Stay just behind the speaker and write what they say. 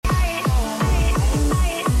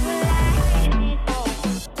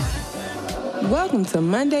Welcome to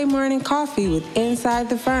Monday Morning Coffee with Inside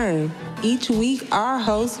the Firm. Each week, our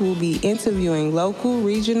hosts will be interviewing local,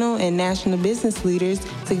 regional, and national business leaders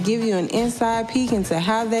to give you an inside peek into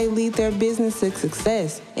how they lead their business to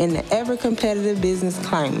success in the ever-competitive business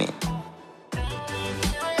climate.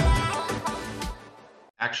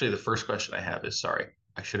 Actually, the first question I have is, sorry,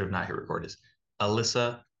 I should have not hit record, is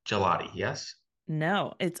Alesia Galati, yes?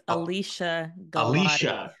 No, it's Alesia Galati.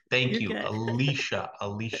 Alesia, thank you. Good. Alesia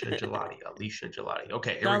Galati.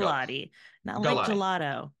 Okay, here Galati. we go. Not Galati. like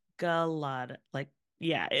gelato. Galata.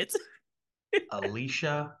 It's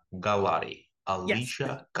Alesia Galati. Yes.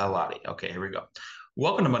 Galati. Okay, here we go.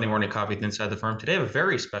 Welcome to Monday Morning Coffee with Inside the Firm. Today I have a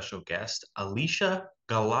very special guest. Alesia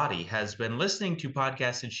Galati has been listening to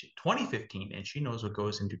podcasts since 2015, and she knows what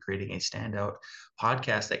goes into creating a standout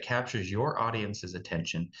podcast that captures your audience's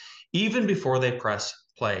attention even before they press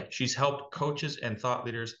play. She's helped coaches and thought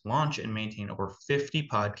leaders launch and maintain over 50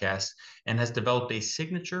 podcasts and has developed a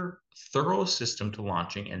signature, thorough system to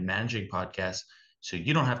launching and managing podcasts so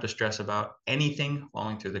you don't have to stress about anything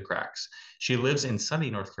falling through the cracks. She lives in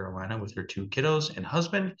sunny North Carolina with her 2 kiddos and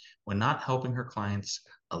husband. When not helping her clients,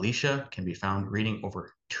 Alesia can be found reading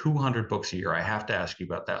over 200 books a year. I have to ask you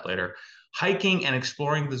about that later. Hiking and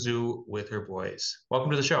exploring the zoo with her boys.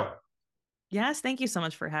 Welcome to the show. Yes, thank you so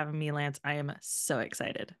much for having me, Lance. I am so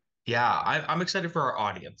excited. Yeah, I'm excited for our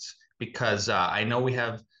audience because I know we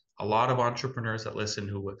have a lot of entrepreneurs that listen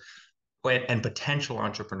and potential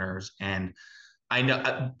entrepreneurs, and I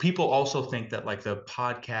know people also think that like the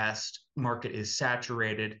podcast market is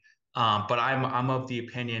saturated, but I'm of the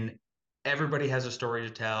opinion everybody has a story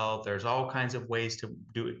to tell. There's all kinds of ways to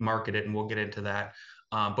market it, and we'll get into that.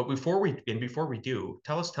 But before we do,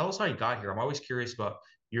 tell us how you got here. I'm always curious about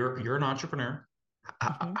you're an entrepreneur.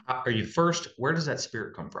 Mm-hmm. Are you first? Where does that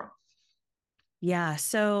spirit come from? Yeah,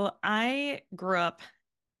 so I grew up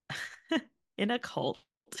in a cult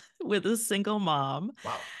with a single mom.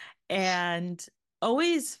 Wow. And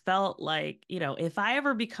always felt like, if I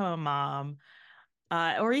ever become a mom,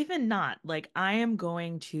 or even not, like I am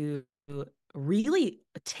going to really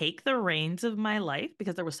take the reins of my life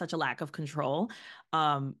because there was such a lack of control.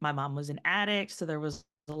 My mom was an addict, so there was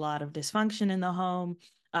a lot of dysfunction in the home.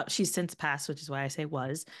 She's since passed, which is why I say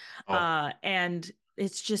was. And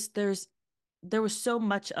it's just there was so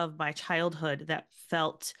much of my childhood that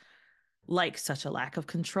felt like such a lack of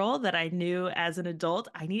control that I knew as an adult,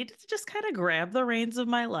 I needed to just kind of grab the reins of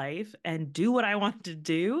my life and do what I wanted to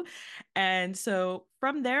do. And so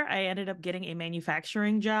from there, I ended up getting a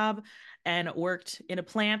manufacturing job and worked in a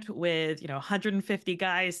plant with, 150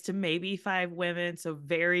 guys to maybe 5 women. So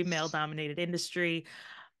very male dominated industry.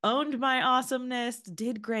 Owned my awesomeness,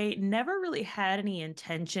 did great, never really had any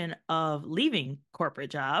intention of leaving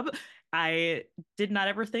corporate job. I did not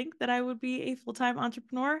ever think that I would be a full-time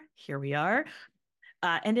entrepreneur. Here we are.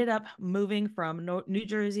 Ended up moving from New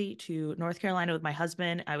Jersey to North Carolina with my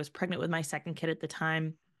husband. I was pregnant with my second kid at the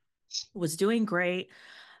time, was doing great,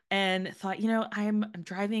 and thought, I'm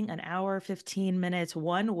driving an hour, 15 minutes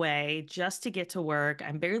one way just to get to work.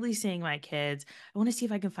 I'm barely seeing my kids. I want to see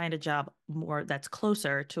if I can find a job more that's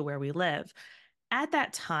closer to where we live. At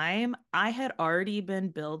that time, I had already been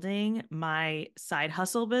building my side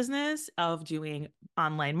hustle business of doing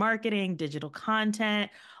online marketing, digital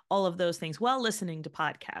content, all of those things while listening to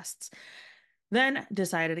podcasts. Then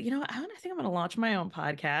decided, I think I'm going to launch my own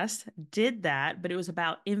podcast. Did that, but it was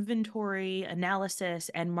about inventory analysis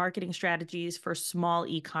and marketing strategies for small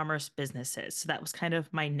e-commerce businesses. So that was kind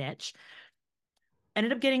of my niche.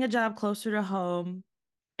 Ended up getting a job closer to home.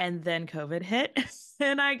 And then COVID hit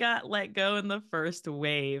and I got let go in the first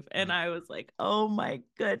wave. And I was like, oh my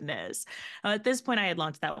goodness. At this point, I had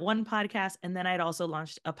launched that one podcast. And then I'd also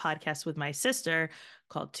launched a podcast with my sister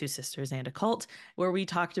called Two Sisters and a Cult, where we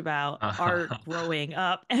talked about our growing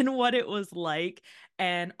up and what it was like.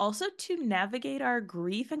 And also to navigate our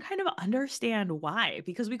grief and kind of understand why,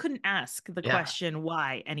 because we couldn't ask the question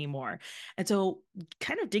why anymore. And so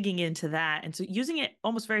kind of digging into that. And so using it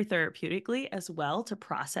almost very therapeutically as well to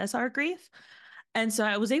process our grief. And so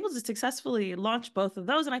I was able to successfully launch both of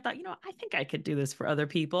those. And I thought, I think I could do this for other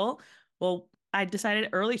people. Well, I decided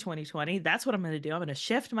early 2020, that's what I'm going to do. I'm going to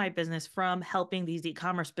shift my business from helping these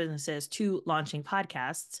e-commerce businesses to launching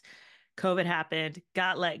podcasts. COVID happened,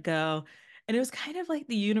 got let go. And it was kind of like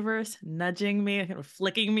the universe nudging me, kind of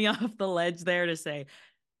flicking me off the ledge there to say,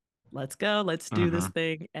 let's go, let's do this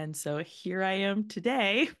thing. And so here I am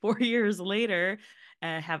today, 4 years later.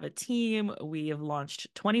 I have a team. We have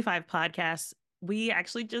launched 25 podcasts. We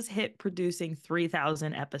actually just hit producing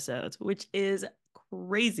 3,000 episodes, which is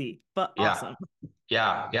crazy, but awesome.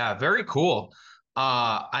 Yeah. Very cool.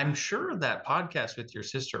 I'm sure that podcast with your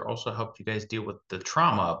sister also helped you guys deal with the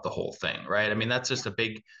trauma of the whole thing, right? I mean, that's just a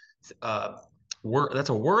big uh, word. That's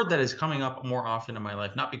a word that is coming up more often in my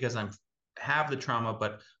life, not because I'm have the trauma,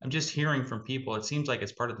 but I'm just hearing from people. It seems like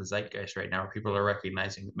it's part of the zeitgeist right now, where people are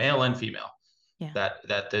recognizing male and female Yeah.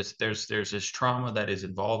 that there's this trauma that is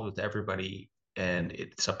involved with everybody, and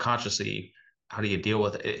it subconsciously, how do you deal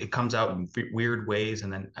with it? It comes out in weird ways,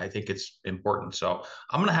 and then I think it's important. So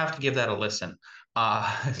I'm gonna have to give that a listen.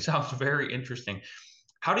 It sounds very interesting.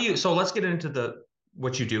 How do you? So let's get into the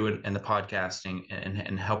what you do in the podcasting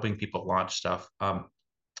and helping people launch stuff.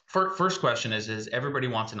 First question is everybody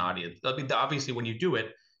wants an audience. I mean, obviously, when you do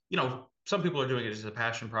it, some people are doing it as a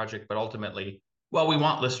passion project, but ultimately, well, we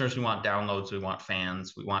want listeners, we want downloads, we want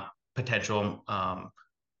fans, we want potential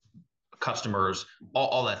customers,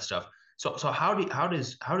 all that stuff. So how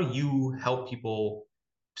do you help people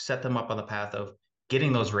set them up on the path of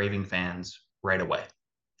getting those raving fans right away?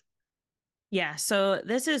 Yeah, so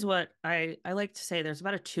this is what I like to say. There's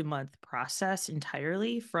about a 2 month process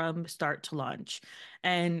entirely from start to launch.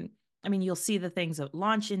 And I mean, you'll see the things of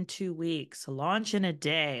launch in 2 weeks, launch in a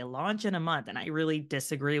day, launch in a month. And I really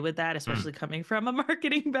disagree with that, Mm, especially coming from a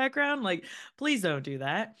marketing background. Like, please don't do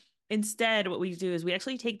that. Instead, what we do is we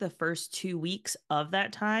actually take the first 2 weeks of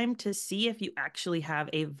that time to see if you actually have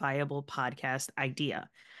a viable podcast idea.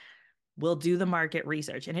 We'll do the market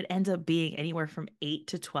research, and it ends up being anywhere from 8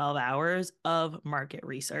 to 12 hours of market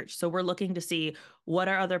research. So we're looking to see, what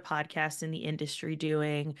are other podcasts in the industry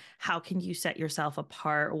doing? How can you set yourself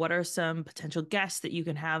apart? What are some potential guests that you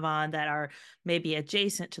can have on that are maybe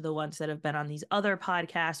adjacent to the ones that have been on these other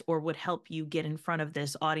podcasts or would help you get in front of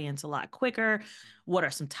this audience a lot quicker? What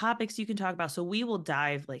are some topics you can talk about? So we will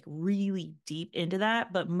dive like really deep into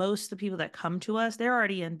that. But most of the people that come to us, they're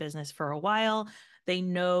already in business for a while. They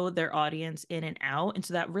know their audience in and out. And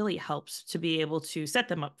so that really helps to be able to set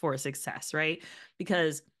them up for a success, right?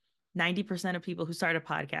 Because 90% of people who start a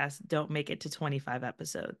podcast don't make it to 25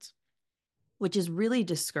 episodes, which is really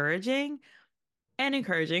discouraging and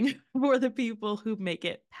encouraging for the people who make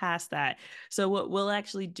it past that. So, what we'll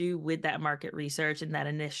actually do with that market research and that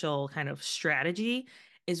initial kind of strategy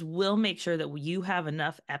is we'll make sure that you have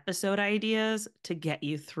enough episode ideas to get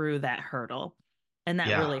you through that hurdle. And that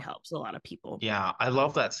yeah. really helps a lot of people. Yeah, I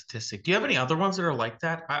love that statistic. Do you have any other ones that are like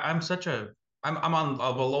that? I'm on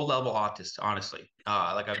a low level autist, honestly.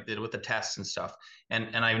 Like I did with the tests and stuff,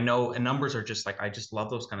 and I know and numbers are just like I just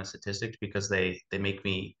love those kind of statistics because they make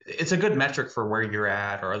me. It's a good metric for where you're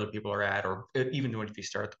at or other people are at, or even when if you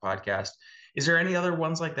start the podcast. Is there any other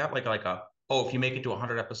ones like that? Like a oh, if you make it to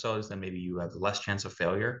 100 episodes, then maybe you have less chance of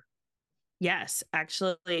failure. Yes,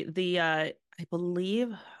 actually, the I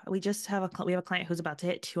believe we have a client who's about to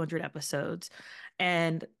hit 200 episodes,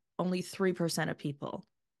 and only 3% of people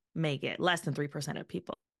make it. Less than 3% of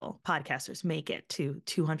people, podcasters, make it to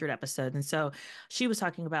 200 episodes. And so she was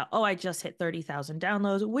talking about, oh, I just hit 30,000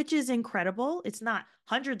 downloads, which is incredible. It's not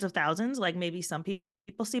hundreds of thousands like maybe some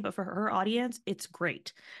people see, but for her audience, it's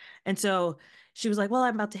great. And so she was like, well,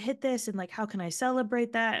 I'm about to hit this, and like, how can I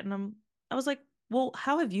celebrate that? And I was like, well,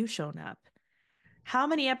 how have you shown up? How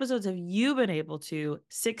many episodes have you been able to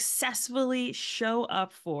successfully show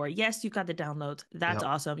up for? Yes, you got the downloads. That's Yep.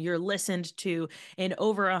 awesome. You're listened to in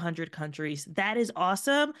over 100 countries. That is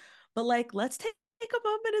awesome. But like, let's take a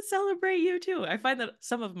moment and celebrate you too. I find that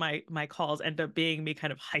some of my calls end up being me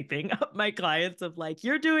kind of hyping up my clients of like,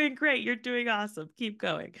 you're doing great, you're doing awesome, keep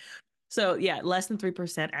going. So yeah, less than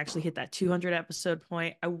 3% actually hit that 200 episode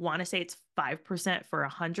point. I want to say it's 5% for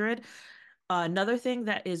 100. Another thing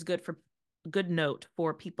that is good note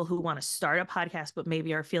for people who want to start a podcast but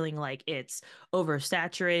maybe are feeling like it's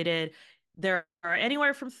oversaturated. There are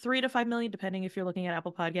anywhere from 3 to 5 million, depending if you're looking at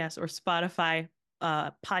Apple Podcasts or Spotify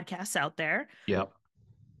podcasts out there. Yep.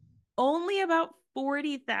 Only about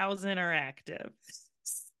 40,000 are active.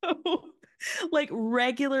 So, like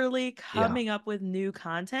regularly Yeah. coming up with new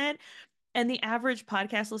content. And the average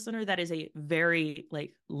podcast listener that is a very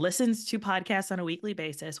like listens to podcasts on a weekly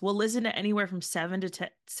basis will listen to anywhere from 7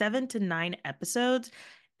 to 9 episodes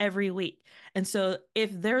every week. And so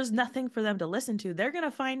if there's nothing for them to listen to, they're going to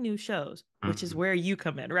find new shows, which is Mhm. where you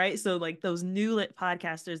come in, right? So like those new lit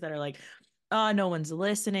podcasters that are like, oh, no one's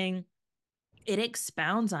listening, it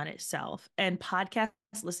expounds on itself. And podcast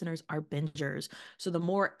listeners are bingers. So the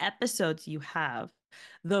more episodes you have,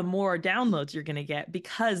 the more downloads you're going to get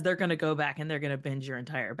because they're going to go back and they're going to binge your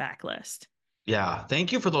entire backlist. Yeah,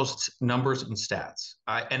 thank you for those numbers and stats.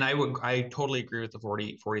 I totally agree with the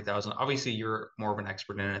 40,000. Obviously, you're more of an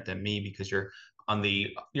expert in it than me because you're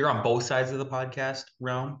you're on both sides of the podcast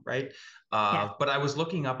realm, right? Yeah. But I was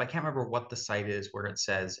looking up, I can't remember what the site is where it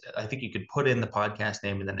says, I think you could put in the podcast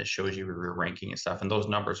name and then it shows you your ranking and stuff. And those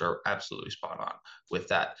numbers are absolutely spot on with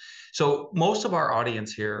that. So most of our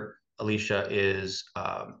audience here, Alesia, is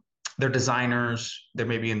they're designers, they're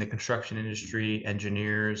maybe in the construction industry,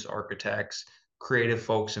 engineers, architects, creative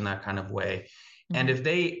folks in that kind of way. And if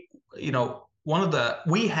they,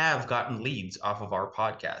 we have gotten leads off of our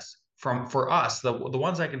podcast for us, the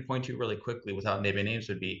ones I can point to really quickly without naming names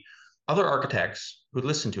would be other architects who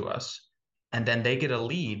listen to us, and then they get a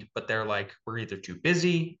lead, but they're like, we're either too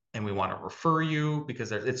busy and we want to refer you,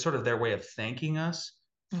 because it's sort of their way of thanking us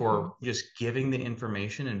for just giving the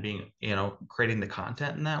information and being, creating the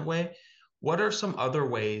content in that way. What are some other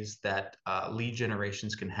ways that lead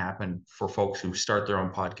generations can happen for folks who start their own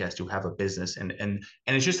podcast, who have a business, and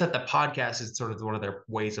it's just that the podcast is sort of one of their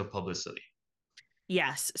ways of publicity?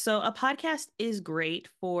 Yes. So a podcast is great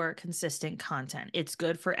for consistent content. It's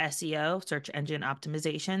good for SEO, search engine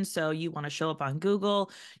optimization. So you want to show up on Google,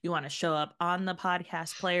 you want to show up on the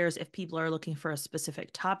podcast players if people are looking for a specific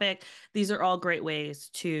topic. These are all great ways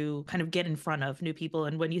to kind of get in front of new people.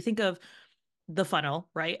 And when you think of the funnel,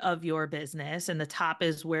 right, of your business, and the top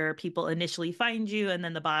is where people initially find you, and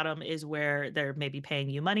then the bottom is where they're maybe paying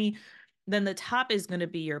you money, then the top is going to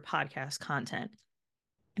be your podcast content.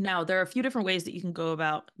 Now, there are a few different ways that you can go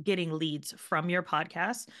about getting leads from your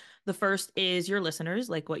podcast. The first is your listeners,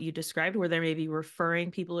 like what you described, where they may be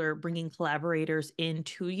referring people or bringing collaborators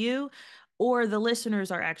into you, or the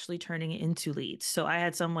listeners are actually turning it into leads. So I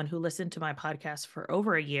had someone who listened to my podcast for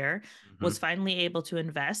over a year, was finally able to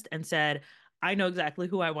invest and said, I know exactly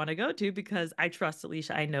who I want to go to because I trust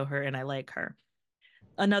Alesia, I know her, and I like her.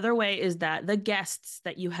 Another way is that the guests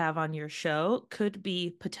that you have on your show could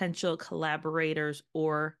be potential collaborators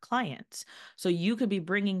or clients. So you could be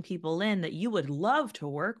bringing people in that you would love to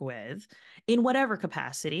work with in whatever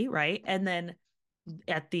capacity, right? And then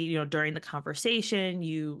at the, during the conversation,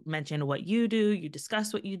 you mention what you do, you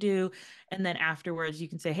discuss what you do. And then afterwards you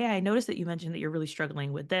can say, hey, I noticed that you mentioned that you're really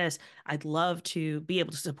struggling with this. I'd love to be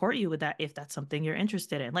able to support you with that if that's something you're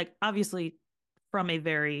interested in. Like, obviously, from a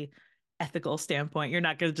very ethical standpoint, you're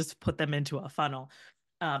not going to just put them into a funnel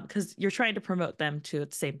because you're trying to promote them too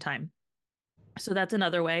at the same time. So that's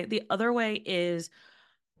another way. The other way is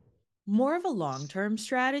more of a long-term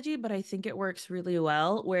strategy, but I think it works really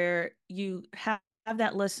well, where you have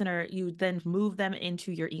that listener, you then move them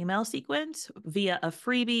into your email sequence via a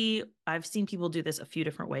freebie. I've seen people do this a few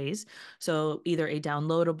different ways. So either a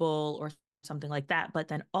downloadable or something like that. But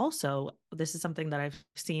then also, this is something that I've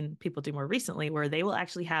seen people do more recently, where they will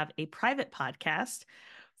actually have a private podcast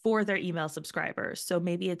for their email subscribers. So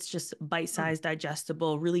maybe it's just bite-sized,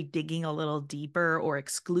 digestible, really digging a little deeper, or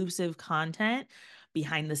exclusive content,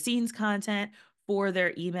 behind the scenes content for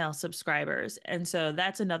their email subscribers. And so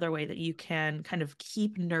that's another way that you can kind of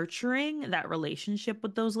keep nurturing that relationship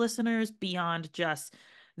with those listeners beyond just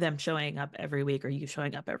them showing up every week or you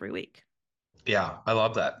showing up every week. Yeah, I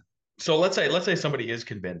love that. So let's say somebody is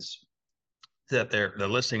convinced that they're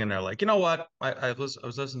listening and they're like, you know what, I was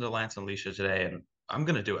listening to Lance and Alesia today, and I'm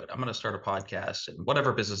going to do it. I'm going to start a podcast and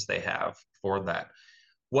whatever business they have for that.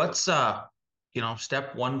 What's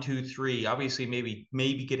step 1, 2, 3? Obviously,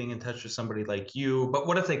 maybe getting in touch with somebody like you, but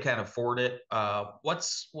what if they can't afford it?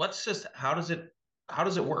 What's just how does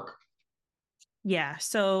it work? Yeah.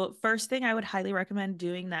 So first thing, I would highly recommend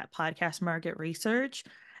doing that podcast market research.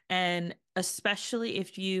 And especially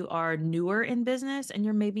if you are newer in business and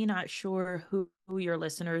you're maybe not sure who your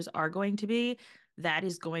listeners are going to be, that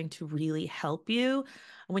is going to really help you.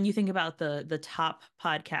 When you think about the top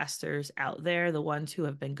podcasters out there, the ones who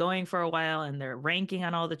have been going for a while and they're ranking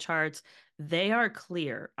on all the charts, they are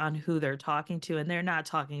clear on who they're talking to, and they're not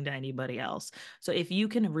talking to anybody else. So if you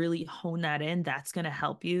can really hone that in, that's going to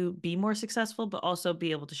help you be more successful, but also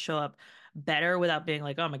be able to show up better without being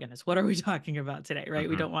like, oh my goodness, what are we talking about today? Right?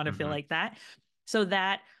 We don't want to feel like that. So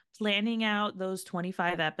that planning out those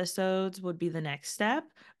 25 episodes would be the next step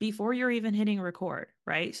before you're even hitting record,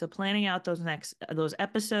 right? So planning out those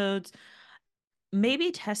episodes,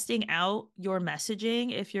 maybe testing out your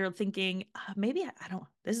messaging. If you're thinking, maybe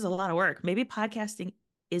this is a lot of work. Maybe podcasting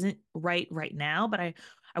isn't right now, but I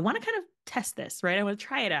want to kind of test this, right? I want to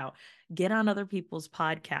try it out. Get on other people's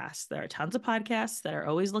podcasts. There are tons of podcasts that are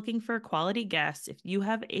always looking for quality guests. If you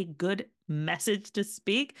have a good message to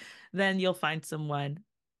speak, then you'll find someone.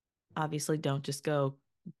 Obviously, don't just go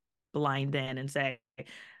blind in and say,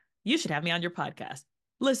 you should have me on your podcast.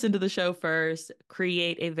 Listen to the show first,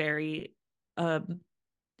 create a very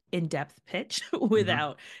in-depth pitch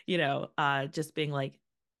without, just being like,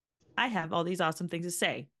 I have all these awesome things to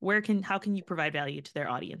say. How can you provide value to their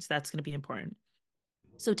audience? That's going to be important.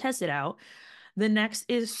 So test it out. The next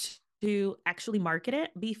is to actually market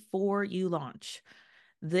it before you launch.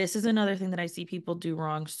 This is another thing that I see people do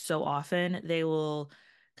wrong so often. They will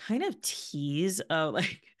kind of tease,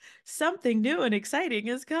 like something new and exciting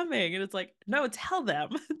is coming. And it's like, no, tell them,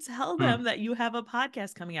 tell them that you have a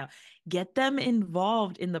podcast coming out. Get them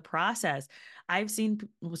involved in the process. I've seen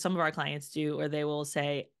some of our clients do, or they will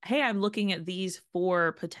say, hey, I'm looking at these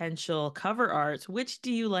 4 potential cover arts. Which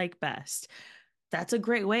do you like best? That's a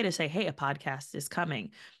great way to say, hey, a podcast is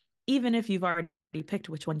coming. Even if you've already picked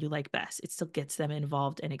which one you like best, it still gets them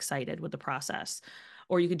involved and excited with the process.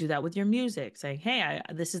 Or you could do that with your music, saying, hey,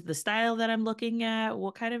 this is the style that I'm looking at.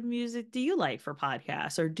 What kind of music do you like for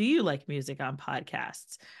podcasts? Or do you like music on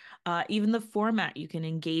podcasts? Even the format, you can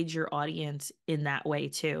engage your audience in that way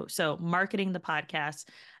too. So marketing the podcast.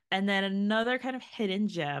 And then another kind of hidden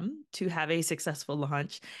gem to have a successful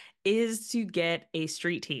launch is to get a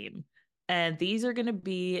street team. And these are going to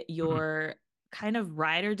be your kind of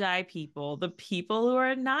ride or die people, the people who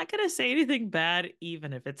are not going to say anything bad,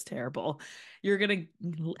 even if it's terrible. You're going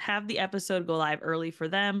to have the episode go live early for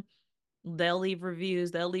them. They'll leave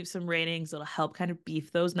reviews, they'll leave some ratings. It'll help kind of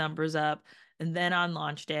beef those numbers up. And then on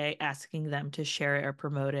launch day, asking them to share it or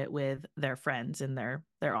promote it with their friends and their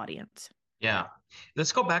audience. Yeah.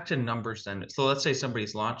 Let's go back to numbers then. So let's say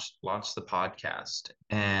somebody's launched the podcast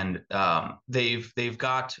and they've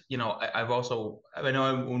got, I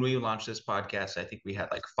know when we launched this podcast, I think we had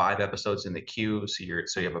like 5 episodes in the queue. So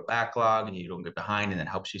you have a backlog and you don't get behind, and it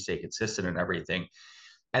helps you stay consistent and everything.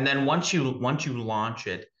 And then once you launch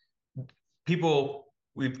it, we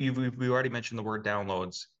already mentioned the word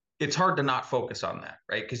downloads. It's hard to not focus on that,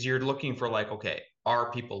 right? Because you're looking for like, okay,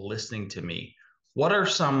 are people listening to me? What are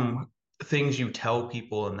some things you tell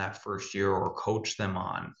people in that first year or coach them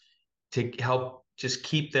on to help just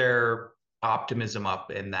keep their optimism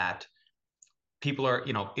up, in that people are,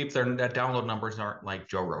 if their download numbers aren't like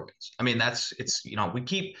Joe Rogan's? I mean,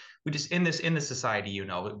 we just in this society,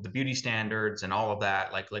 the beauty standards and all of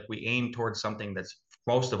that, like we aim towards something that's,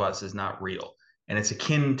 most of us, is not real, and it's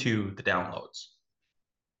akin to the downloads.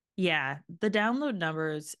 Yeah, the download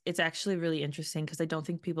numbers, it's actually really interesting because I don't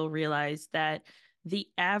think people realize that the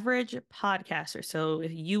average podcaster, so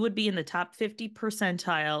if you would be in the top 50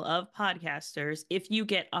 percentile of podcasters if you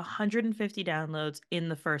get 150 downloads in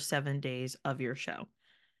the first 7 days of your show.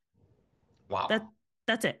 Wow.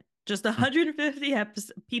 That's it. Just 150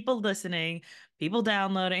 people listening, people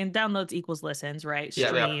downloading, and downloads equals listens, right?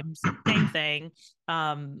 Streams, same thing.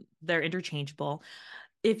 They're interchangeable.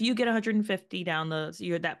 If you get 150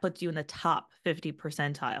 downloads, that puts you in the top 50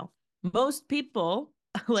 percentile. Most people,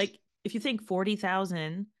 like if you think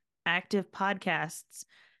 40,000 active podcasts,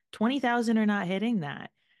 20,000 are not hitting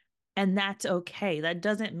that. And that's okay. That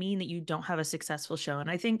doesn't mean that you don't have a successful show. And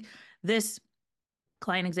I think this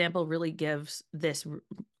client example really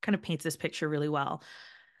kind of paints this picture really well.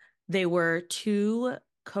 They were 2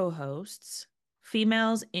 co-hosts,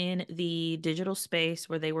 females in the digital space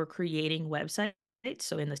where they were creating websites.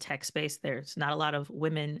 So in the tech space, there's not a lot of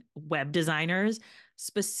women web designers,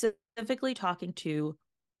 specifically talking to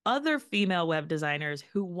other female web designers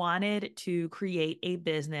who wanted to create a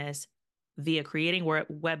business via creating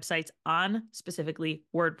websites on specifically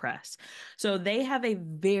WordPress. So they have a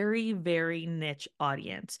very, very niche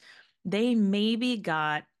audience. They maybe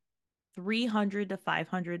got 300 to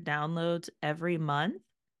 500 downloads every month,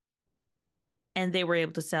 and they were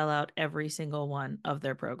able to sell out every single one of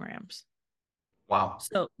their programs. Wow.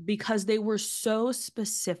 So because they were so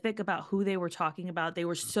specific about who they were talking about, they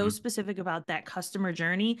were so specific about that customer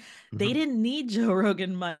journey, they didn't need Joe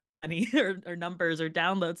Rogan money or numbers or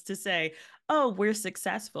downloads to say, oh, we're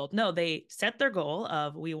successful. No, they set their goal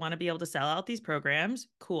of, we want to be able to sell out these programs.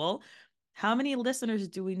 Cool. How many listeners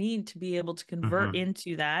do we need to be able to convert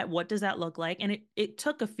into that? What does that look like? And it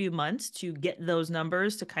took a few months to get those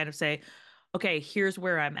numbers to kind of say, okay, here's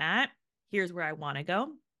where I'm at. Here's where I want to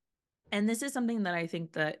go. And this is something that I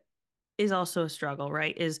think that is also a struggle,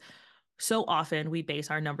 right? Is so often we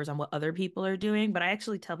base our numbers on what other people are doing, but I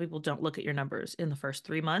actually tell people, don't look at your numbers in the first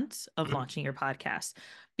 3 months of launching your podcast,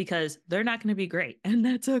 because they're not going to be great. And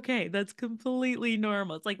that's okay. That's completely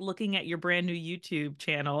normal. It's like looking at your brand new YouTube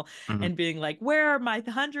channel and being like, where are my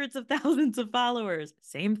hundreds of thousands of followers?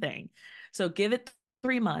 Same thing. So give it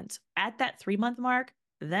 3 months. At that 3-month mark,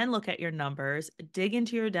 then look at your numbers, dig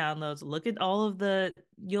into your downloads, look at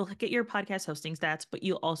you'll get your podcast hosting stats, but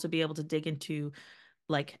you'll also be able to dig into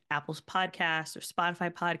like Apple's podcasts or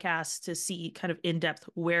Spotify podcasts to see kind of in depth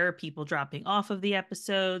where are people dropping off of the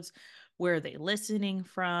episodes, Where are they listening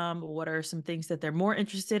from? What are some things that they're more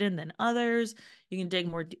interested in than others? You can dig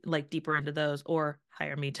more deeper into those, or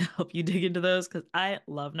hire me to help you dig into those because I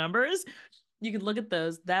love numbers. You can look at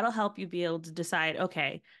those. That'll help you be able to decide,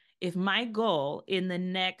 okay, if my goal in the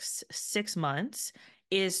next 6 months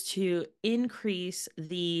is to increase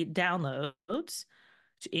the downloads,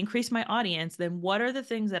 to increase my audience, then what are the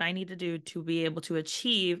things that I need to do to be able to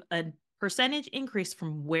achieve a percentage increase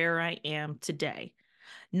from where I am today?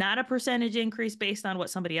 Not a percentage increase based on what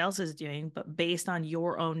somebody else is doing, but based on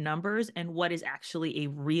your own numbers and what is actually a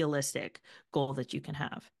realistic goal that you can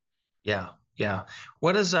have. Yeah, yeah.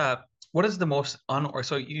 What is the most or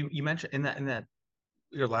so you mentioned in that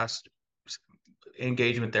your last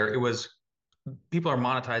engagement there, it was people are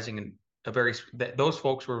monetizing in a very those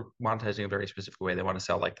folks were monetizing a very specific way. They want to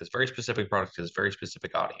sell like this very specific product to this very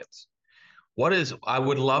specific audience. I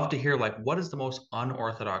would love to hear like what is the most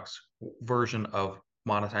unorthodox version of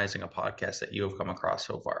monetizing a podcast that you have come across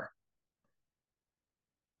so far?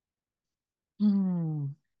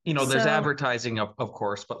 There's So advertising, of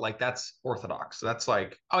course, but like that's orthodox. That's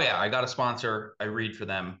like, oh yeah, I got a sponsor, I read for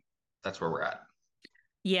them. That's where we're at.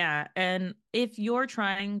 yeah, and if you're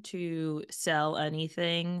trying to sell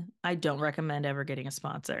anything, I don't recommend ever getting a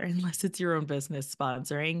sponsor unless it's your own business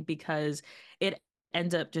sponsoring, because it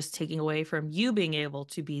ends up just taking away from you being able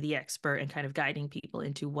to be the expert and kind of guiding people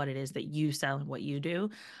into what it is that you sell and what you do.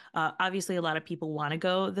 Obviously, a lot of people want to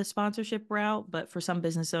go the sponsorship route, but for some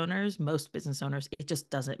business owners, most business owners, it just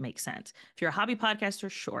doesn't make sense. If you're a hobby podcaster,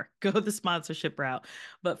 sure, go the sponsorship route.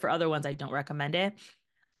 But for other ones, I don't recommend it.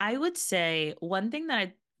 I would say one thing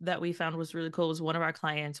that we found was really cool was one of our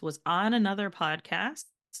clients was on another podcast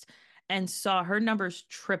and saw her numbers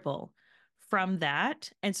triple from that.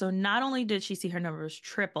 And so not only did she see her numbers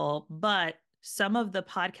triple, but some of the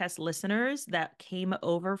podcast listeners that came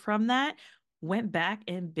over from that went back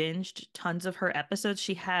and binged tons of her episodes.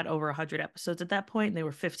 She had over 100 episodes at that point, and they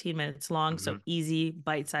were 15 minutes long, so easy,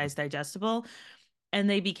 bite-sized, digestible. And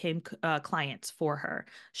they became clients for her.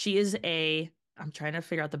 She is I'm trying to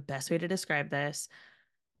figure out the best way to describe this,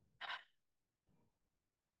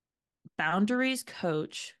 boundaries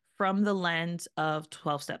coach from the lens of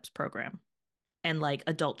 12 steps program and like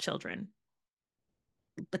adult children,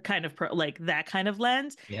 the kind of like that kind of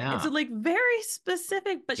lens. And Yeah, so like very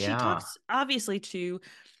specific, but she yeah. talks obviously to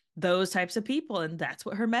those types of people, and that's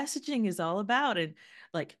what her messaging is all about. And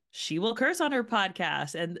like she will curse on her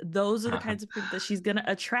podcast, and those are the kinds of people that she's going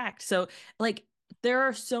to attract. So like there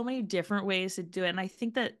are so many different ways to do it, and I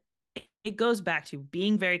think that it goes back to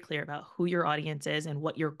being very clear about who your audience is and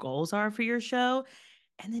what your goals are for your show,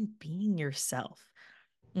 and then being yourself.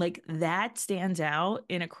 Like that stands out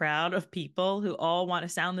in a crowd of people who all want to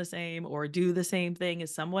sound the same or do the same thing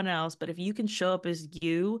as someone else. But if you can show up as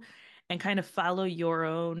you and kind of follow your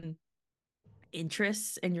own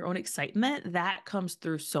interests and your own excitement, that comes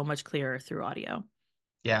through so much clearer through audio.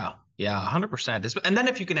 Yeah, yeah, 100%. And then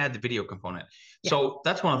if you can add the video component. Yeah. So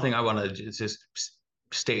that's one thing I want to just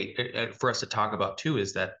state for us to talk about too,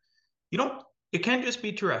 is that you don't, it can't just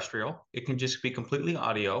be terrestrial. It can just be completely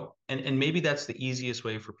audio. And maybe that's the easiest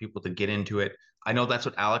way for people to get into it. I know that's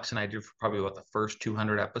what Alex and I did for probably about the first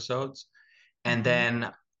 200 episodes. And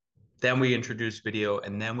then we introduced video,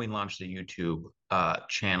 and then we launched the YouTube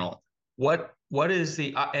channel. What is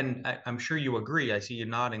the and I'm sure you agree. I see you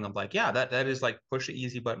nodding. I'm like, yeah, that is like push the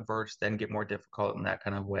easy button first, then get more difficult in that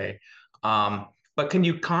kind of way. But can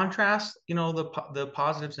you contrast, the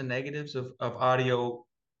positives and negatives of audio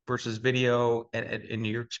versus video and in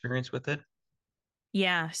your experience with it?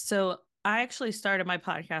 Yeah. So I actually started my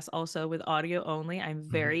podcast also with audio only. I'm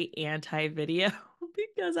very anti-video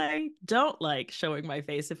because I don't like showing my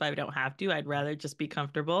face if I don't have to. I'd rather just be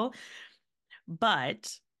comfortable.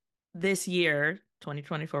 But this year,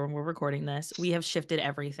 2024, when we're recording this, we have shifted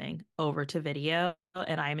everything over to video.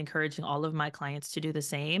 And I'm encouraging all of my clients to do the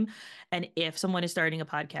same. And if someone is starting a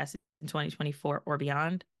podcast in 2024 or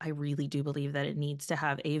beyond, I really do believe that it needs to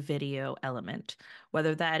have a video element,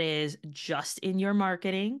 whether that is just in your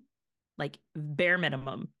marketing, like bare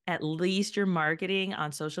minimum, at least your marketing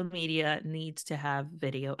on social media needs to have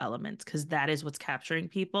video elements because that is what's capturing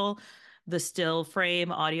people. The still frame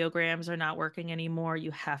audiograms are not working anymore.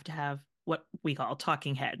 You have to have what we call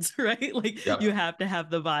talking heads, right? Like Yep. you have to have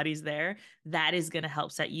the bodies there. That is going to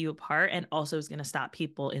help set you apart and also is going to stop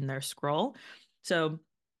people in their scroll. So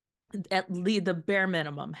at least the bare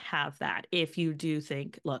minimum have that. If you do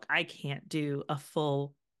think, look, I can't do a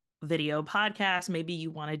full video podcast, maybe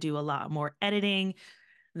you want to do a lot more editing,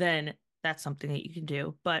 then that's something that you can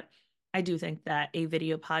do. But I do think that a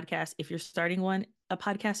video podcast, if you're starting a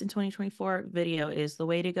podcast in 2024, video is the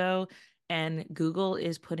way to go. And Google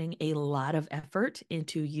is putting a lot of effort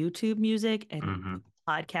into YouTube music and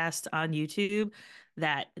podcasts on YouTube,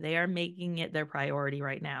 that they are making it their priority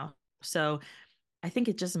right now. So I think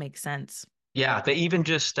it just makes sense. Yeah, they even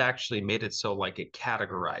just actually made it so like it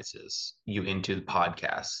categorizes you into the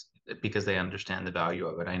podcast because they understand the value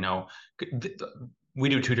of it. I know we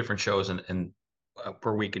do two different shows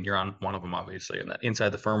per week, and you're on one of them, obviously. And that Inside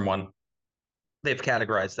the Firm one, they've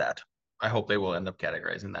categorized that. I hope they will end up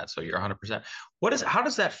categorizing that. So you're 100%. How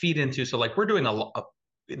does that feed into? So like we're doing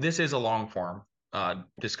this is a long form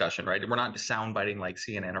discussion, right? We're not sound biting like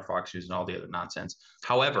CNN or Fox News and all the other nonsense.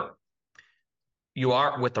 However, you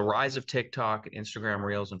are, with the rise of TikTok, Instagram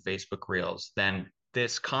Reels, and Facebook Reels, then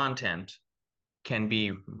this content can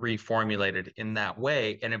be reformulated in that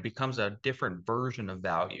way, and it becomes a different version of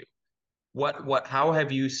value. How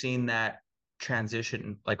have you seen that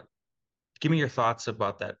transition? Like, give me your thoughts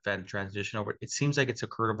about that transition over. It seems like it's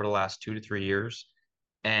occurred over the last 2 to 3 years.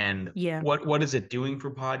 And Yeah. what is it doing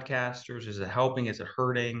for podcasters? Is it helping? Is it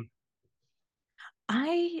hurting?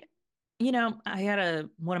 I had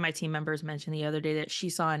one of my team members mention the other day that she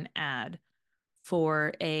saw an ad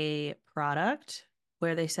for a product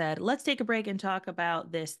where they said, let's take a break and talk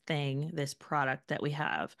about this product that we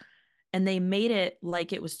have. And they made it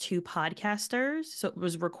like it was two podcasters. So it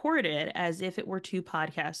was recorded as if it were two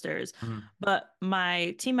podcasters. Mhm. But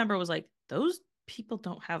my team member was like, those people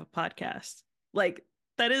don't have a podcast. Like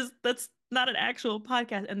that's not an actual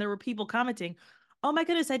podcast. And there were people commenting, oh my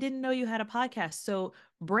goodness, I didn't know you had a podcast. So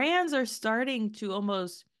brands are starting to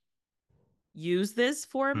almost use this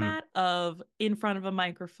format of in front of a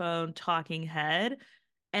microphone, talking head.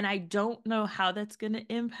 And I don't know how that's going to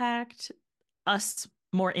impact us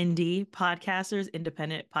more indie podcasters,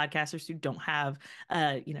 independent podcasters who don't have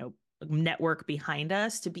network behind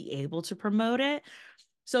us to be able to promote it.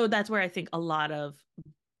 So that's where I think a lot of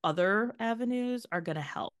other avenues are going to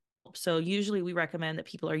help. So usually we recommend that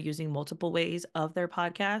people are using multiple ways of their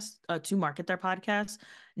podcast to market their podcast,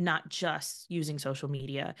 not just using social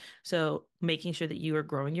media. So making sure that you are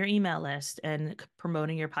growing your email list and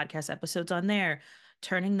promoting your podcast episodes on there,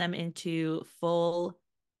 turning them into full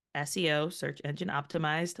SEO, search engine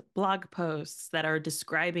optimized blog posts that are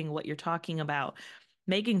describing what you're talking about,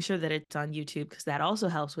 making sure that it's on YouTube because that also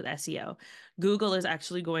helps with SEO. Google is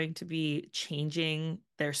actually going to be changing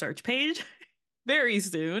their search page very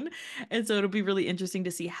soon. And so it'll be really interesting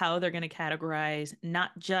to see how they're going to categorize not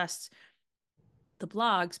just the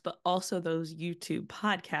blogs, but also those YouTube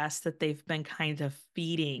podcasts that they've been kind of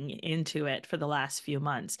feeding into it for the last few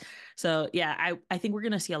months. So yeah, I think we're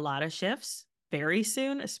going to see a lot of shifts very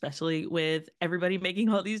soon, especially with everybody making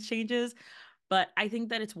all these changes. But I think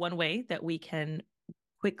that it's one way that we can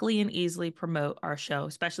quickly and easily promote our show,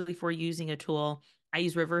 especially if we're using a tool. I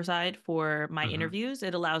use Riverside for my interviews.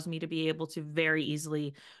 It allows me to be able to very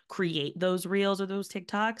easily create those reels or those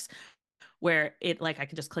TikToks where I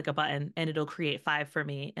can just click a button and it'll create 5 for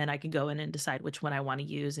me, and I can go in and decide which one I want to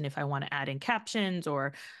use and if I want to add in captions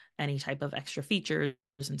or any type of extra features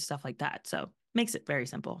and stuff like that. So makes it very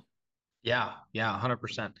simple. Yeah,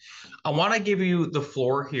 100%. I want to give you the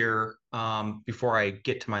floor here before I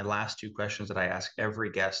get to my last two questions that I ask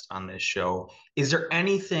every guest on this show. Is there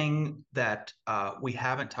anything that we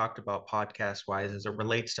haven't talked about podcast-wise as it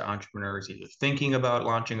relates to entrepreneurs either thinking about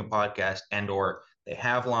launching a podcast and or they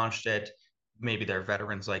have launched it, maybe they're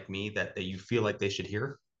veterans like me, that you feel like they should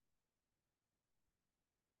hear?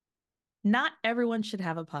 Not everyone should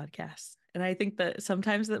have a podcast. And I think that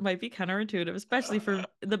sometimes that might be counterintuitive, especially for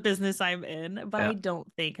the business I'm in. But I don't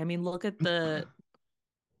think, look at the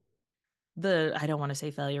I don't want to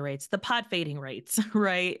say failure rates, the pod fading rates,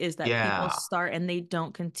 right? Is that people start and they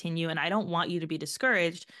don't continue. And I don't want you to be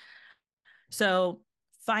discouraged. So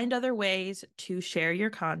find other ways to share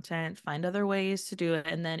your content, find other ways to do it.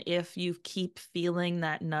 And then if you keep feeling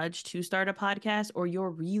that nudge to start a podcast or you're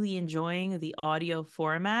really enjoying the audio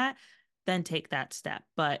format, then take that step.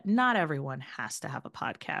 But not everyone has to have a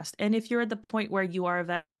podcast. And if you're at the point where you are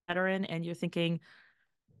a veteran and you're thinking,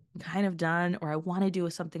 I'm kind of done, or I want to do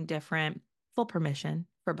something different, full permission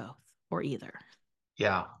for both or either.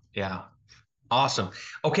 Yeah. Awesome.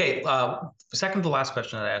 Okay. Second to last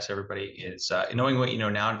question that I ask everybody is knowing what you know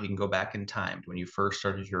now, if you can go back in time to when you first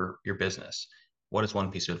started your business, what is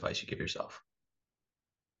one piece of advice you give yourself?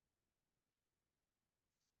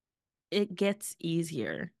 It gets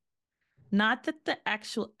easier. Not that the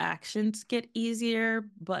actual actions get easier,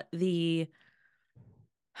 but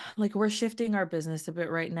we're shifting our business a bit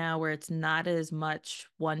right now where it's not as much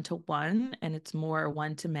one-to-one and it's more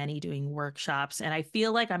one-to-many doing workshops. And I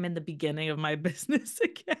feel like I'm in the beginning of my business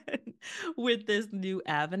again with this new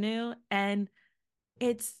avenue. And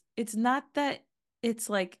it's not that it's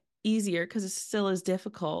like easier, because it still is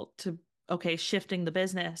difficult to, okay, shifting the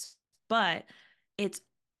business, but it's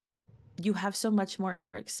you have so much more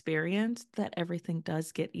experience that everything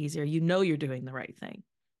does get easier. You know you're doing the right thing.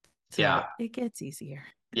 Yeah. So it gets easier.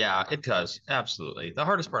 Yeah, it does. Absolutely. The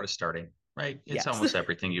hardest part is starting, right? It's Yes. almost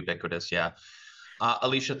everything ubiquitous. Yeah.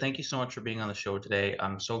 Alicia, thank you so much for being on the show today.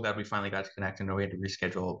 I'm so glad we finally got to connect. I know we had to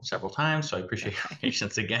reschedule several times, so I appreciate your Okay.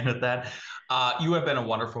 patience again with that. You have been a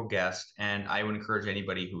wonderful guest, and I would encourage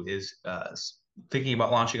anybody who is thinking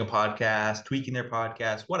about launching a podcast, tweaking their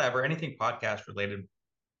podcast, whatever, anything podcast related,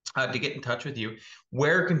 to get in touch with you.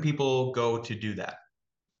 Where can people go to do that?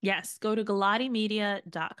 Yes, go to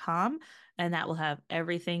galatimedia.com and that will have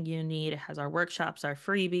everything you need. It has our workshops, our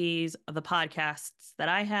freebies, the podcasts that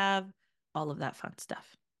I have, all of that fun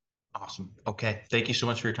stuff. Awesome. Okay. Thank you so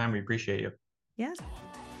much for your time. We appreciate you. Yes.